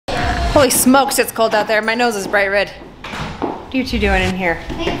Holy smokes, it's cold out there. My nose is bright red. What are you two doing in here?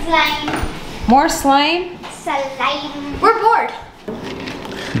 Slime. More slime? Slime. We're bored.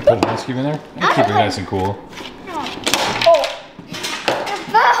 You put an ice cube in there? Keep it nice and cool. Oh. The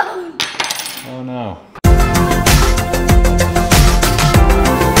phone. Oh no.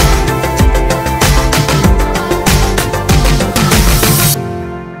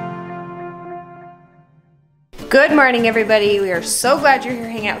 Good morning, everybody. We are so glad you're here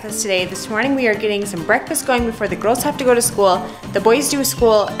hanging out with us today. This morning we are getting some breakfast going before the girls have to go to school. The boys do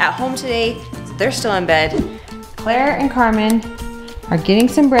school at home today, so they're still in bed. Claire and Carmen are getting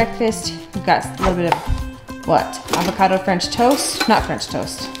some breakfast. We've got a little bit of, what? Avocado French toast? Not French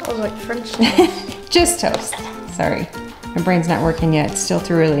toast. I was like French toast. Just toast. Sorry. My brain's not working yet. It's still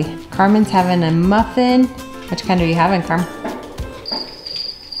too early. Carmen's having a muffin. Which kind are you having, Carmen?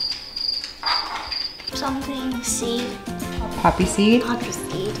 Something seed. Poppy seed? Poppy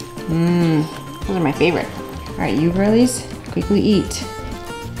seed. Those are my favorite. All right, you girlies, quickly eat.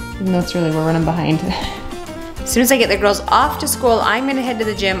 Even though it's early, we're running behind. As soon as I get the girls off to school, I'm gonna head to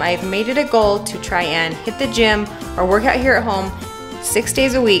the gym. I've made it a goal to try and hit the gym or work out here at home 6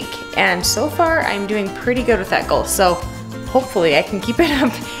 days a week. And so far, I'm doing pretty good with that goal. So hopefully I can keep it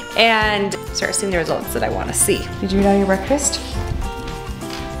up and start seeing the results that I wanna see. Did you eat all your breakfast?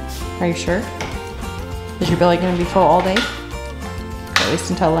 Are you sure? Is your belly gonna be full all day? At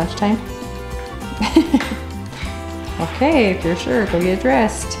least until lunchtime? Okay, if you're sure, go get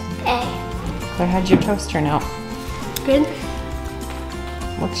dressed. Hey. So how'd your toast turn out? Good.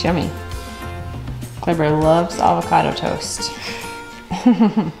 Looks yummy. Clever loves avocado toast.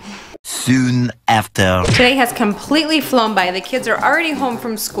 Soon after. Today has completely flown by. The kids are already home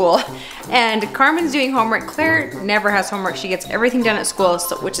from school and Carmen's doing homework. Claire never has homework. She gets everything done at school,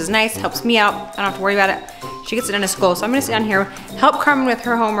 so, which is nice, helps me out. I don't have to worry about it. She gets it done at school. So I'm gonna sit down here, help Carmen with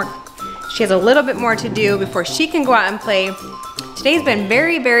her homework. She has a little bit more to do before she can go out and play. Today's been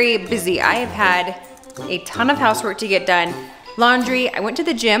very, very busy. I have had a ton of housework to get done. Laundry, I went to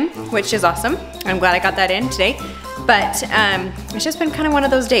the gym, which is awesome. I'm glad I got that in today. But it's just been kind of one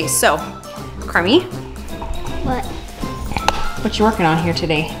of those days. So, Carmi. What? What you working on here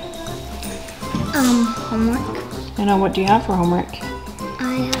today? Homework. I know, what do you have for homework?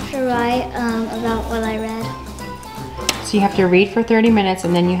 I have to write about what I read. So you have to read for 30 minutes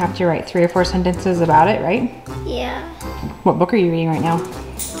and then you have to write 3 or 4 sentences about it, right? Yeah. What book are you reading right now?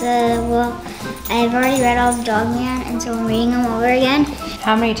 Well, I've already read all the Dogman, and so I'm reading them over again.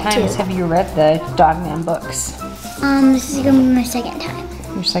 How many times have you read the Dogman books? This is gonna be my second time.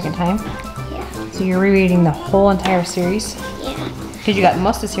 Your second time? Yeah. So you're rereading the whole entire series? Yeah. Because you got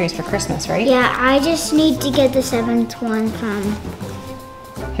most of the series for Christmas, right? Yeah, I just need to get the 7th one from...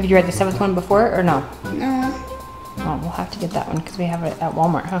 Have you read the 7th one before or no? No. Oh, we'll have to get that one because we have it at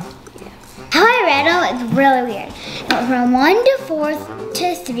Walmart, huh? How I read them, it's really weird. It went from 1 to 4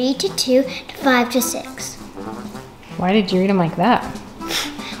 to 3 to 2 to 5 to 6. Why did you read them like that?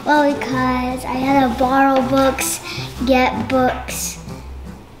 Well, because I had to borrow books, get books,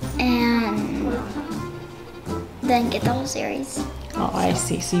 and then get the whole series. Oh, I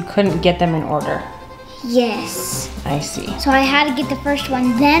see. So you couldn't get them in order. Yes. I see. So I had to get the first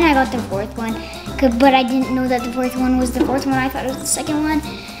one, then I got the 4th one. But I didn't know that the 4th one was the 4th one. I thought it was the 2nd one.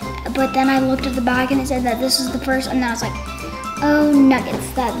 But then I looked at the back and it said that this was the 1st, and I was like, oh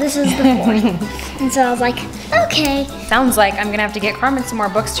nuggets, that this is the 4th. And so I was like, okay. Sounds like I'm gonna have to get Carmen some more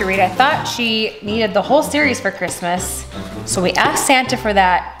books to read. I thought she needed the whole series for Christmas. So we asked Santa for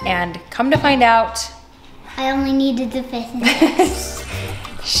that, and come to find out, I only needed the 5th and 6th.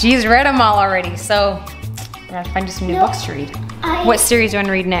 she's read them all already. So we're gonna have to find you some new books to read. What series do you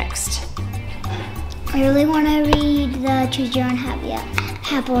wanna read next? I really wanna read the Choose Your Own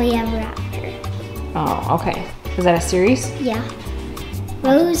Happily Ever After. Oh, okay. Is that a series? Yeah.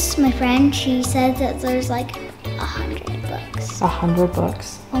 Rose, my friend, she said that there's like 100 books. 100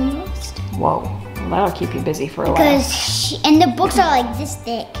 books? Almost. Whoa. Well, that'll keep you busy for a while. Because and the books are like this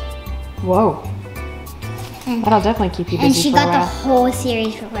thick. Whoa. And, that'll definitely keep you busy and she for a got while. the whole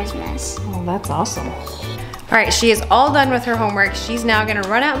series for Christmas. Oh, that's awesome. All right, she is all done with her homework. She's now gonna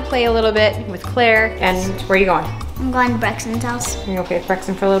run out and play a little bit with Claire. And where are you going? I'm going to Brexton's house. Are you okay with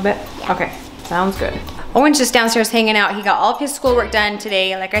Brexton for a little bit? Yeah. Okay, sounds good. Owen's just downstairs hanging out. He got all of his schoolwork done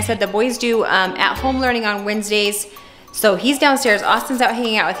today. Like I said, the boys do at-home learning on Wednesdays. So he's downstairs. Austin's out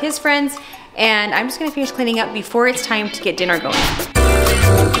hanging out with his friends. And I'm just gonna finish cleaning up before it's time to get dinner going.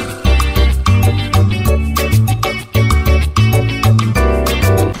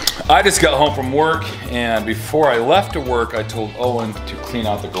 I just got home from work, and before I left to work, I told Owen to clean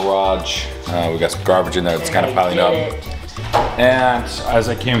out the garage. We got some garbage in there that's kind of piling up. And as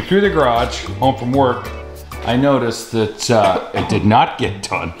I came through the garage, home from work, I noticed that it did not get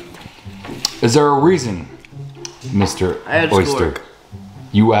done. Is there a reason, Mr. Oyster? Schoolwork.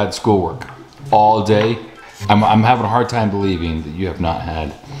 You had schoolwork all day? I'm having a hard time believing that you have not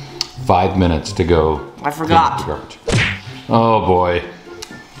had 5 minutes to go. I forgot. To the garbage. Oh boy.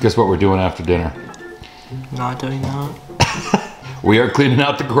 Guess what we're doing after dinner? Not doing that. We are cleaning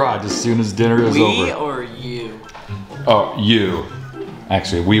out the garage as soon as dinner is over. We or you? Oh, you.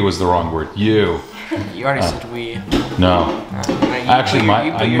 Actually, we was the wrong word. You. You already said we. No. Actually,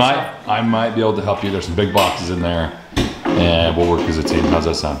 I might be able to help you. There's some big boxes in there, and we'll work as a team. How's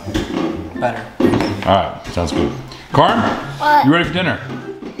that sound? Better. All right, sounds good. Carm, What? you ready for dinner?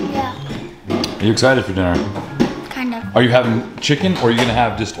 Yeah, Are you excited for dinner? kind of. Are you having chicken, or are you gonna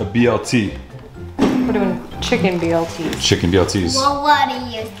have just a BLT? We're doing chicken BLTs. Chicken BLTs. Well, what do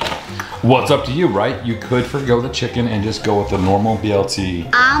you think? Well, it's up to you, right? You could forgo the chicken and just go with the normal BLT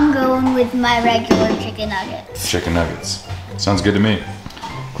I'm going with my regular chicken nuggets. chicken nuggets. Sounds good to me.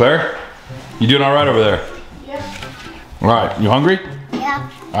 Claire, you doing all right over there? Yep. All right, you hungry? Yeah.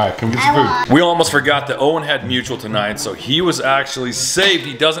 All right, come get some food. We almost forgot that Owen had mutual tonight, so he was actually saved.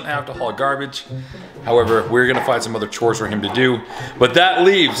 He doesn't have to haul garbage. However, we're gonna find some other chores for him to do. But that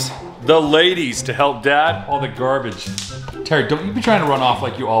leaves the ladies to help Dad haul the garbage. Terry, don't you be trying to run off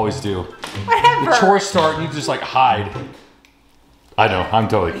like you always do. Whatever. The chores start and you just like hide. I know, I'm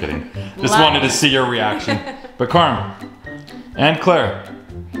totally kidding. Just wanted to see your reaction. But Carm and Claire,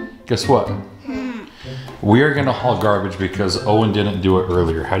 guess what? We are gonna haul garbage because Owen didn't do it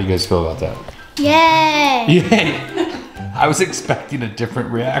earlier. How do you guys feel about that? Yay! Yay! I was expecting a different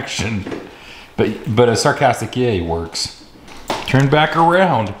reaction. But a sarcastic yay works. Turn back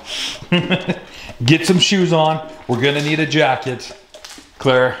around. Get some shoes on. We're gonna need a jacket.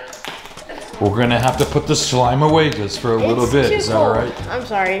 Claire, we're gonna have to put the slime away just for a little bit. Is that all right? I'm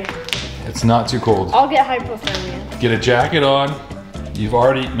sorry. It's not too cold. I'll get hypothermia. Get a jacket on. You've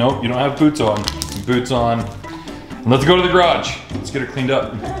already, nope, you don't have boots on. Boots on. And let's go to the garage. Let's get her cleaned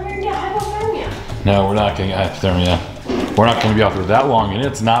up. I'm gonna get hypothermia. No, we're not gonna get hypothermia. We're not gonna be out there that long and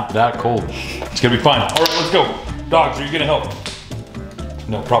it's not that cold. It's gonna be fine. All right, let's go. Dogs, are you gonna help?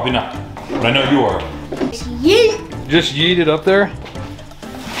 No, probably not. But I know you are. Yeet! Just yeet it up there.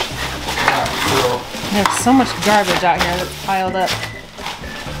 There's so much garbage out here that's piled up.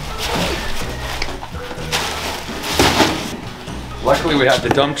 Luckily we have the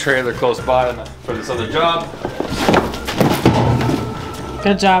dump trailer close by for this other job.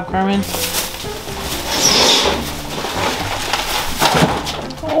 Good job, Carmen.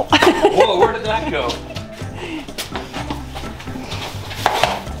 Whoa, where did that go?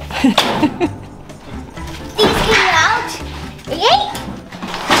 These came out. Yay!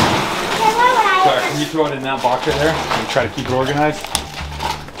 Sorry, can you throw it in that box right there and try to keep it organized?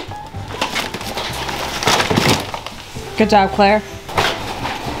 Good job, Claire.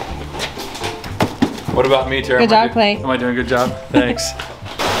 What about me, Tara? Good job, Clay. Am I doing a good job? Thanks. Too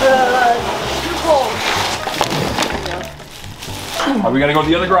cold. All right, we gotta go to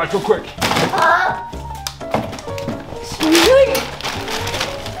the other garage real quick.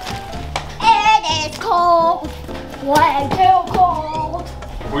 It is cold. Way too cold.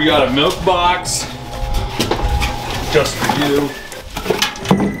 We got a milk box just for you.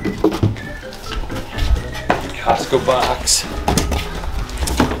 Costco box.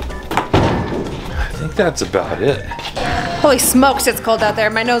 I think that's about it. Holy smokes, it's cold out there.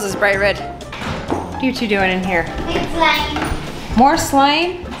 My nose is bright red. What are you two doing in here? It's slime. More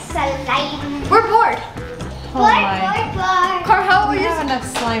slime? Slime. We're bored. Oh my. Car, how are We you? have enough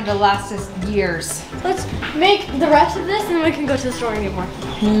slime to last us years. Let's make the rest of this and then we can go to the store and get more.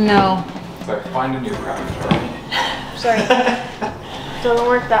 No. But find a new craft. Sorry. Doesn't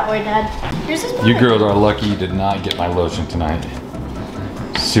work that way, Dad. Here's this You girls are lucky you did not get my lotion tonight.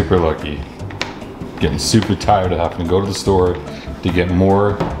 Super lucky. Getting super tired of having to go to the store to get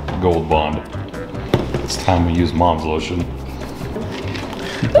more Gold Bond. It's time we use Mom's lotion.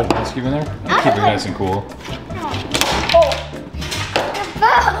 You put ice cube in there? Keep it nice and cool.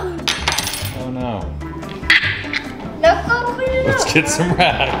 Oh no. Let's go clean it Let's up. get some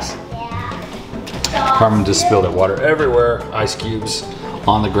rags. Yeah. Carmen just spilled it. Water everywhere. Ice cubes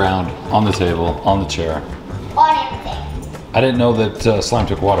on the ground, on the table, on the chair. On everything. I didn't know that slime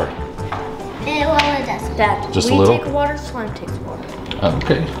took water. Well, it does. Dad, Just a we little? take water, slime takes water. Oh,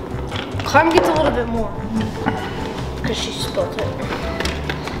 okay. Carmen gets a little bit more because she spilled it.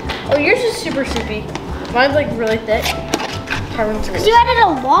 Oh, yours is super soupy. Mine's like really thick. Carmen's really You added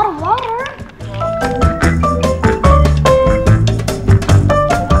a lot of water.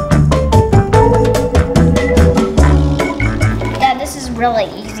 really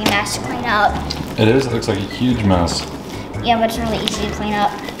easy mess to clean up. It is. It looks like a huge mess. Yeah, but it's really easy to clean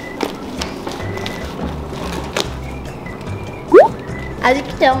up. As you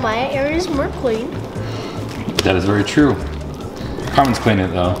can tell, my area is more clean. That is very true. Carmen's cleaning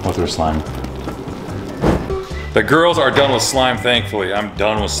it though with her slime. The girls are done with slime, thankfully. I'm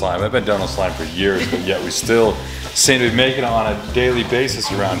done with slime. I've been done with slime for years, but yet we still seem to be making it on a daily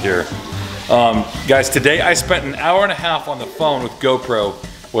basis around here. Guys, today I spent an hour and a half on the phone with GoPro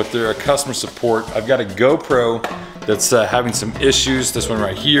with their customer support. I've got a GoPro that's having some issues. This one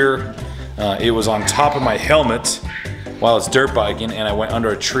right here. It was on top of my helmet while I was dirt biking, and I went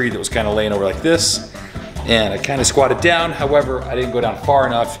under a tree that was kind of laying over like this, and I kind of squatted down. However, I didn't go down far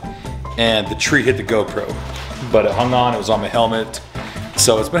enough, and the tree hit the GoPro. But it hung on, it was on my helmet.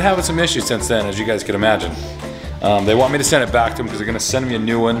 So it's been having some issues since then, as you guys can imagine. They want me to send it back to them because they're gonna send me a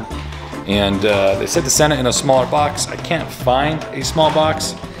new one. And they said to send it in a smaller box. I can't find a small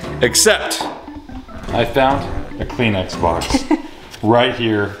box, except I found a Kleenex box right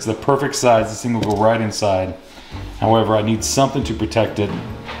here. It's the perfect size, this thing will go right inside. However, I need something to protect it.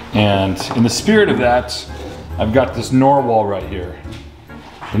 And in the spirit of that, I've got this Norwal right here.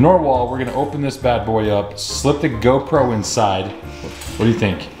 The Norwal, we're gonna open this bad boy up, slip the GoPro inside. What do you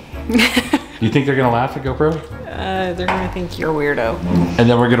think? You think they're gonna laugh at GoPro? They're gonna think you're a weirdo. And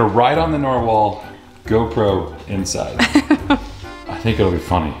then we're gonna ride on the Norwal, GoPro inside. I think it'll be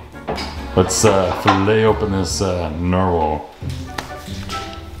funny. Let's fillet open this Norwal.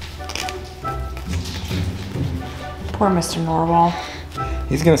 Poor Mr. Norwal.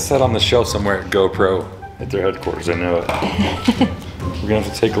 He's gonna sit on the shelf somewhere at GoPro at their headquarters, I know it. We're gonna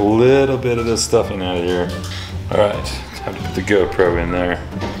have to take a little bit of this stuffing out of here. All right, time to put the GoPro in there.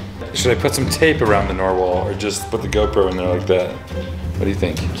 Should I put some tape around the Norwal or just put the GoPro in there like that? What do you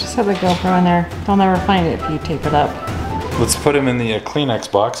think? Just have the GoPro in there. They'll never find it if you tape it up. Let's put him in the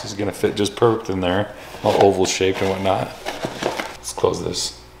Kleenex box. He's gonna fit just perfect in there, all oval shaped and whatnot. Let's close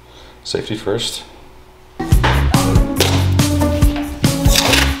this. Safety first.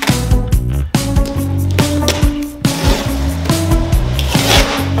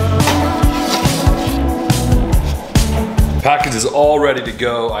 Package is all ready to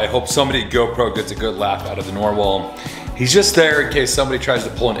go. I hope somebody at GoPro gets a good laugh out of the Norwal. He's just there in case somebody tries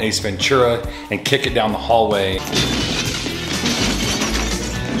to pull an Ace Ventura and kick it down the hallway.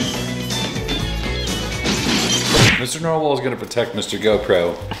 Mr. Norwal is going to protect Mr.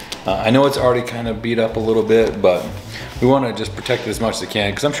 GoPro. I know it's already kind of beat up a little bit, but we want to just protect it as much as we can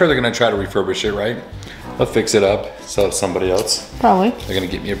because I'm sure they're going to try to refurbish it, right? They'll fix it up, sell it to somebody else. Probably. They're going to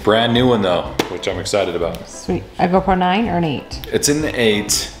get me a brand new one though, which I'm excited about. Sweet. A GoPro 9 or an 8? It's in the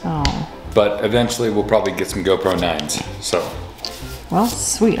 8. Oh. But eventually we'll probably get some GoPro 9s, so. Well,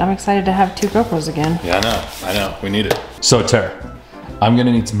 sweet. I'm excited to have 2 GoPros again. Yeah, I know, we need it. So Tara, I'm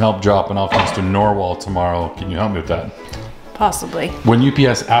gonna need some help dropping off Mr. Norwal tomorrow. Can you help me with that? Possibly. When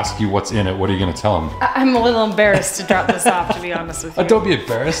UPS asks you what's in it, what are you gonna tell them? I'm a little embarrassed to drop this off, to be honest with you. Don't be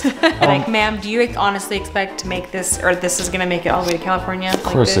embarrassed. Like, ma'am, do you honestly expect to make this, or this is gonna make it all the way to California? Of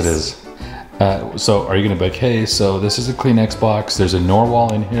course it is. So are you gonna be like, hey, so this is a Kleenex box, there's a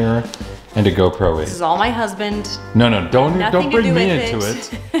Norwal in here, and a GoPro 8. This is all my husband. No, don't bring me with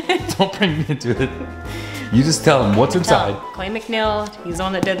into it. Don't bring me into it. You just tell him what's inside. Clay McNeel, he's the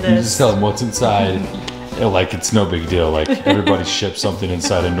one that did this. You just tell him what's inside. Like it's no big deal. Like everybody ships something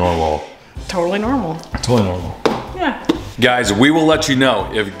inside a Norwal. Totally normal. Totally normal. Yeah. Guys, we will let you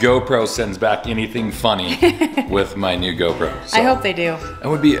know if GoPro sends back anything funny with my new GoPro. So, I hope they do. It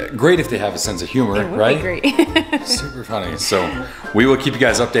would be great if they have a sense of humor, It would right? be great. Super funny. So we will keep you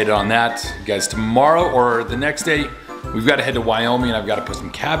guys updated on that. Guys, tomorrow or the next day, we've got to head to Wyoming and I've got to put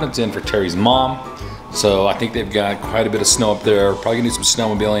some cabinets in for Terry's mom. So I think they've got quite a bit of snow up there. Probably gonna do some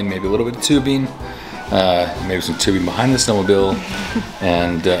snowmobiling, maybe a little bit of tubing. Maybe some tubing behind the snowmobile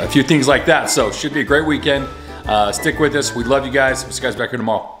and a few things like that. So should be a great weekend. Stick with us. We love you guys. We'll see you guys back here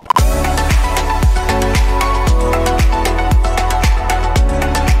tomorrow.